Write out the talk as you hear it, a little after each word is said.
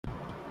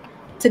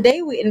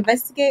Today we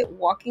investigate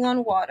walking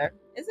on water.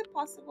 Is it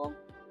possible?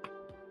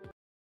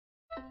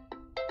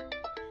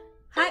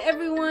 Hi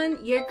everyone,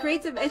 your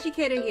creative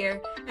educator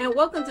here, and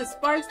welcome to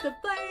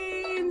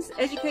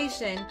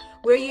Sparkstoflameseducation,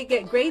 where you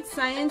get great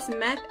science,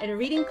 math, and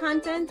reading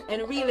content,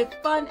 and really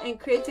fun and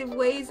creative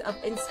ways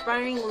of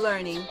inspiring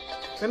learning.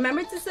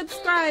 Remember to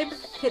subscribe,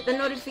 hit the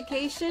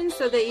notification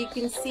so that you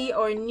can see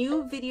our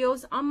new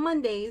videos on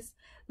Mondays.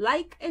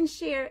 Like and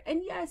share,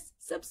 and yes,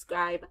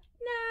 subscribe now!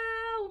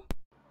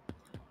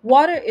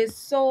 Water is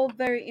so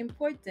very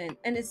important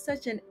and is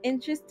such an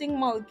interesting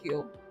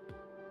molecule.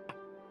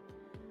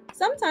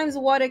 Sometimes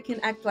water can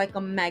act like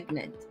a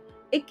magnet.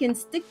 It can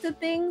stick to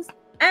things,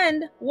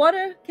 and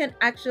water can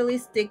actually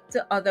stick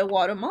to other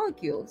water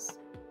molecules.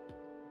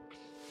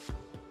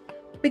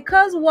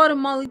 Because water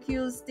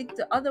molecules stick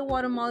to other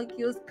water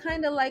molecules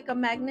kind of like a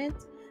magnet,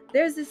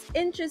 there's this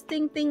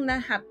interesting thing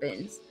that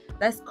happens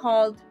that's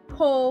called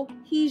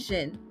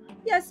cohesion.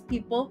 Yes,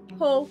 people,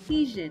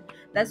 cohesion.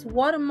 That's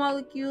water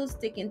molecules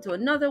sticking to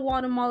another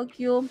water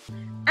molecule.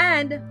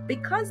 And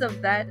because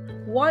of that,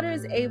 water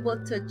is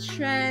able to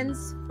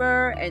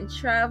transfer and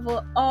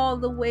travel all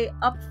the way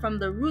up from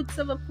the roots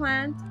of a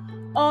plant,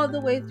 all the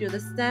way through the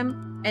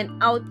stem and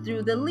out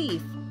through the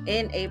leaf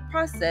in a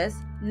process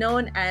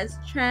known as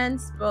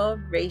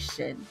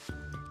transpiration.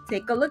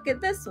 Take a look at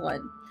this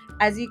one.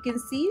 As you can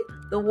see,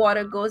 the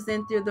water goes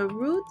in through the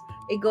root,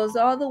 it goes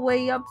all the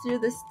way up through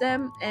the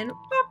stem and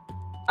pop,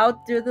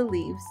 out through the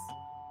leaves.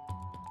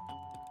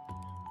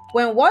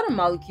 When water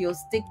molecules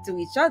stick to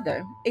each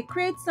other, it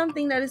creates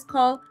something that is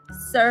called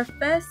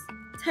surface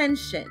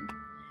tension.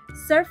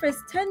 Surface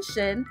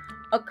tension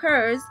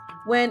occurs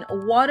when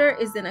water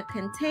is in a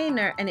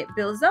container and it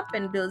builds up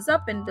and builds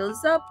up and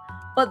builds up,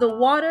 but the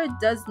water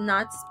does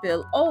not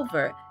spill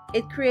over.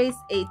 It creates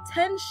a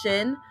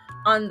tension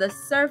on the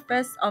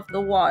surface of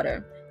the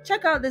water.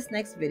 Check out this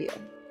next video.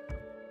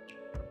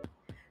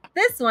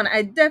 This one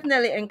I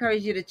definitely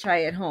encourage you to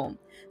try at home.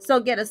 So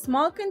get a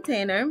small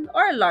container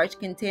or a large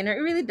container,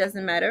 it really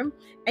doesn't matter,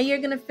 and you're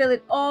going to fill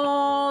it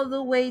all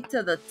the way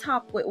to the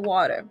top with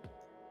water.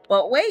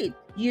 But wait,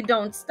 you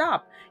don't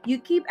stop. You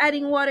keep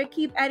adding water,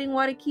 keep adding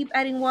water, keep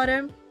adding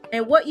water,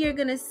 and what you're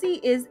going to see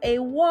is a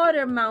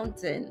water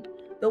mountain.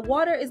 The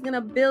water is going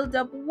to build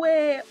up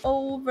way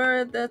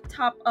over the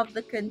top of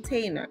the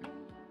container,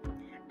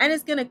 and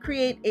it's going to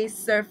create a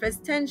surface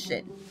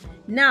tension.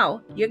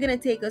 Now, you're going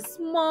to take a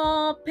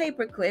small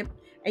paper clip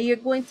and you're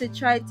going to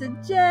try to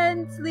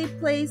gently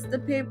place the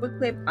paper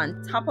clip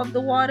on top of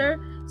the water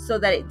so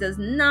that it does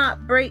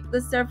not break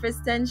the surface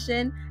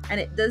tension and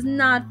it does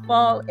not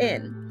fall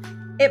in.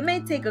 It may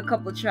take a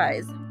couple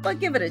tries,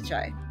 but give it a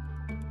try.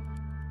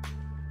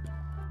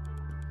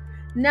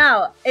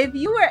 Now, if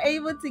you were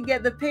able to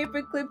get the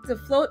paper clip to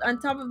float on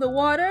top of the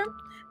water,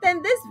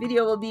 then this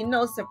video will be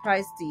no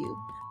surprise to you.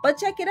 But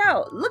check it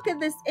out. Look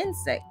at this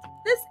insect.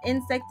 This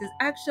insect is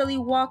actually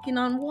walking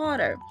on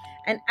water.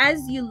 And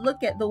as you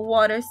look at the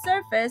water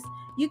surface,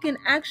 you can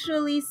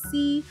actually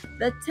see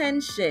the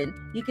tension.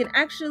 You can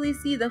actually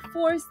see the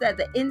force that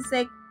the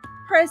insect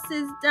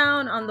presses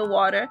down on the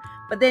water.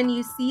 But then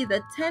you see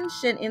the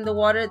tension in the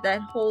water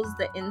that holds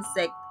the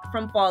insect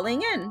from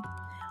falling in.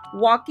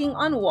 Walking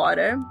on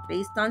water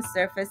based on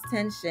surface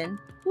tension.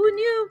 Who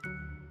knew?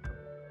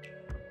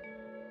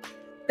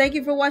 Thank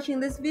you for watching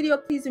this video.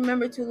 Please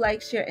remember to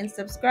like, share, and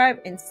subscribe,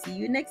 and see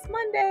you next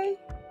Monday.